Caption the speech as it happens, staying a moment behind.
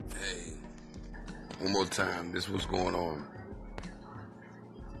one more time. This what's going on.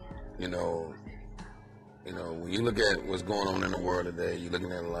 You know, when you look at what's going on in the world today, you're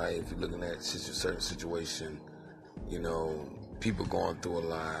looking at life, you're looking at certain situation. People going through a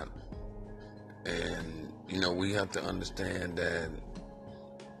lot, and we have to understand that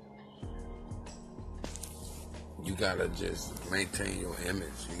you gotta just maintain your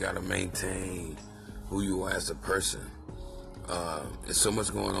image. You gotta maintain who you are as a person. There's so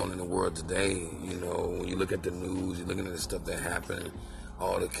much going on in the world today. When you look at the news, you're looking at the stuff that happened,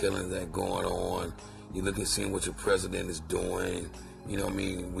 all the killings that going on. You look at seeing what your president is doing.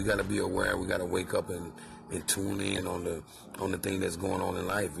 We got to be aware. We got to wake up and tune in on the thing that's going on in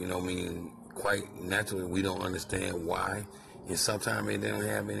life. Quite naturally, we don't understand why, and sometimes it don't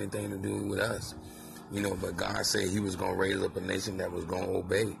have anything to do with us. But God said He was going to raise up a nation that was going to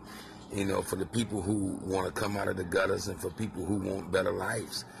obey. For the people who want to come out of the gutters and for people who want better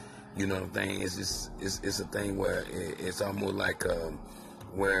lives. You know what I'm saying? It's a thing where it's almost like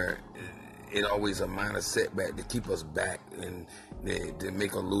where it always a minor setback to keep us back and to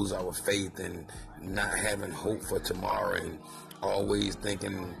make us lose our faith and not having hope for tomorrow and always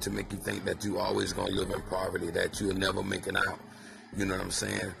thinking to make you think that you always going to live in poverty, that you'll never make it out. You know what I'm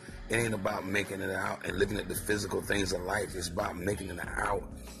saying? It ain't about making it out and looking at the physical things of life. It's about making it out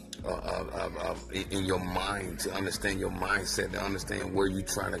in your mind, to understand your mindset, to understand where you're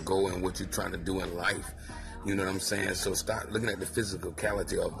trying to go and what you're trying to do in life. You know what I'm saying? So stop looking at the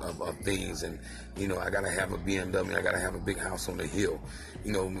physicality of things. And, I got to have a BMW. I got to have a big house on the hill.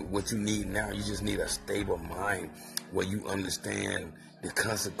 What you need now, you just need a stable mind where you understand the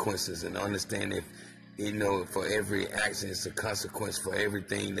consequences and understand if, for every action, it's a consequence for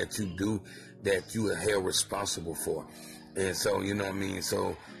everything that you do that you are held responsible for. And so,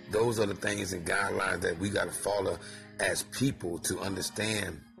 So those are the things and guidelines that we got to follow as people to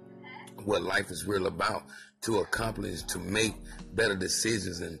understand what life is real about, to accomplish, to make better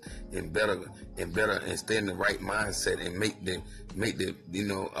decisions and better and stay in the right mindset and make the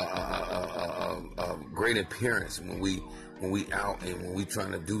great appearance when we out and when we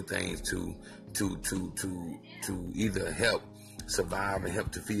trying to do things to either help survive and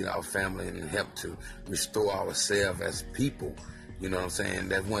help to feed our family and help to restore ourselves as people. You know what I'm saying?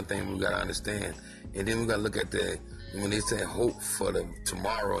 That's one thing we got to understand. And then we got to look at when they say hope for the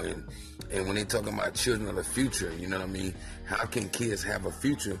tomorrow and when they talking about children of the future, you know what I mean? How can kids have a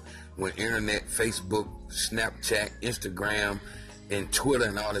future when internet, Facebook, Snapchat, Instagram, and Twitter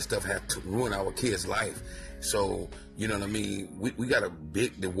and all this stuff have to ruin our kids' life? So, you know what I mean? We got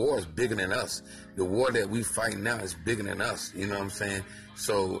the war is bigger than us. The war that we fight now is bigger than us. You know what I'm saying?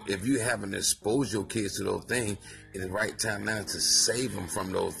 So if you haven't exposed your kids to those things, it's the right time now to save them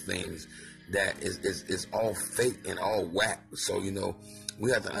from those things that is all fake and all whack. So,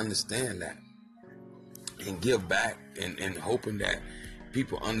 we have to understand that and give back and hoping that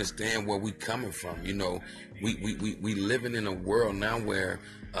people understand where we coming from. We living in a world now where,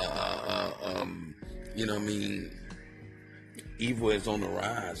 evil is on the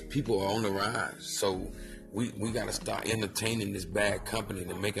rise. People are on the rise. So we got to start entertaining this bad company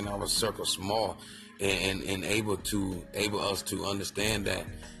and making our circle small and able us to understand that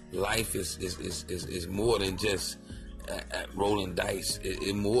life is more than just rolling dice.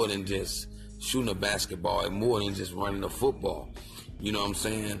 It's more than just shooting a basketball. It's more than just running a football. You know what I'm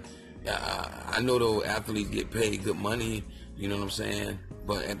saying? I know those athletes get paid good money. You know what I'm saying?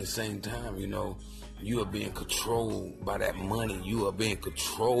 But at the same time, you are being controlled by that money. You are being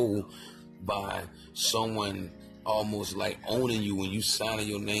controlled by someone almost like owning you when you sign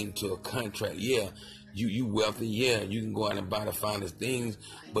your name to a contract. Yeah, you wealthy. Yeah, you can go out and buy the finest things,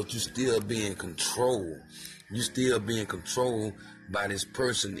 but you still being controlled. You still being controlled by this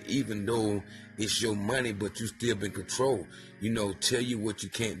person, even though it's your money, but you still been controlled. Tell you what you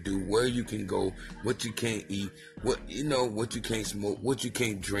can't do, where you can go, what you can't eat, what you can't smoke, what you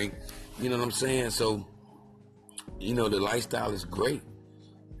can't drink. You know what I'm saying? So, the lifestyle is great,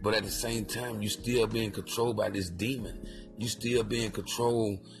 but at the same time, you still being controlled by this demon. You still being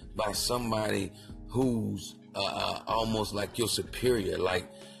controlled by somebody who's almost like your superior, like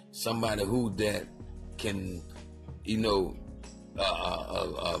somebody who that can,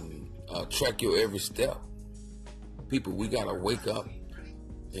 track your every step. People, we gotta wake up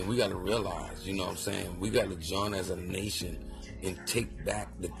and we gotta realize, you know what I'm saying? We gotta join as a nation and take back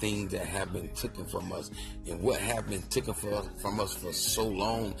the things that have been taken from us. And what have been taken from us for so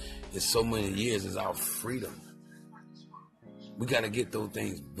long and so many years is our freedom. We gotta get those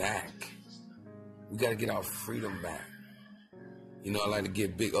things back. We gotta get our freedom back. I like to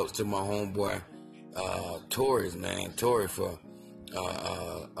give big ups to my homeboy, Tory, man. Tory for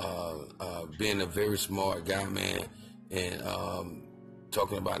being a very smart guy, man, and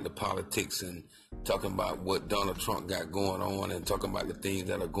talking about the politics and talking about what Donald Trump got going on and talking about the things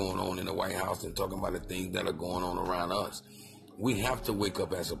that are going on in the White House and talking about the things that are going on around us. We have to wake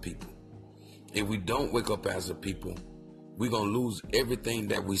up as a people. If we don't wake up as a people, we're going to lose everything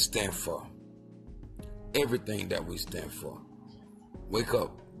that we stand for. Everything that we stand for. Wake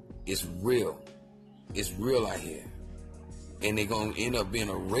up. It's real. It's real out here. And they're going to end up being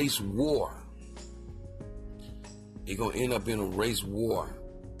a race war. It's going to end up in a race war.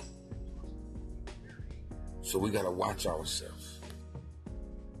 So we got to watch ourselves.